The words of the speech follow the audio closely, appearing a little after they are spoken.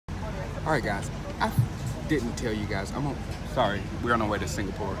All right, guys. I didn't tell you guys. Sorry. We're on our way to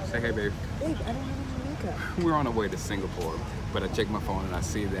Singapore. Say hey, babe. Babe, I don't have any makeup. We're on our way to Singapore, but I checked my phone and I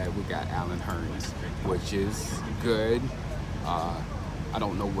see that we got Allen Hurns, which is good. I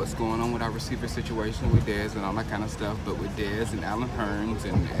don't know what's going on with our receiver situation with Dez and all that kind of stuff, but with Dez and Allen Hurns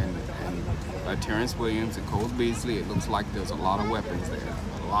and Terrence Williams and Cole Beasley, it looks like there's a lot of weapons there.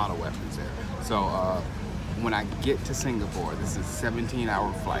 A lot of weapons there. So when I get to Singapore, this is a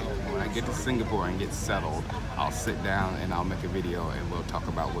 17-hour flight. When I get to Singapore and get settled, I'll sit down and I'll make a video and we'll talk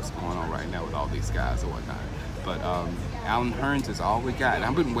about what's going on right now with all these guys and whatnot. But Allen Hurns is all we got.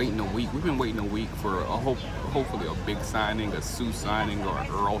 I've been waiting a week. We've been waiting a week for hopefully a big signing, a Sue signing, or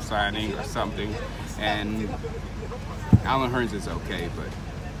an Earl signing, or something. And Allen Hurns is okay, but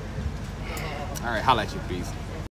all right, holla at you, peace.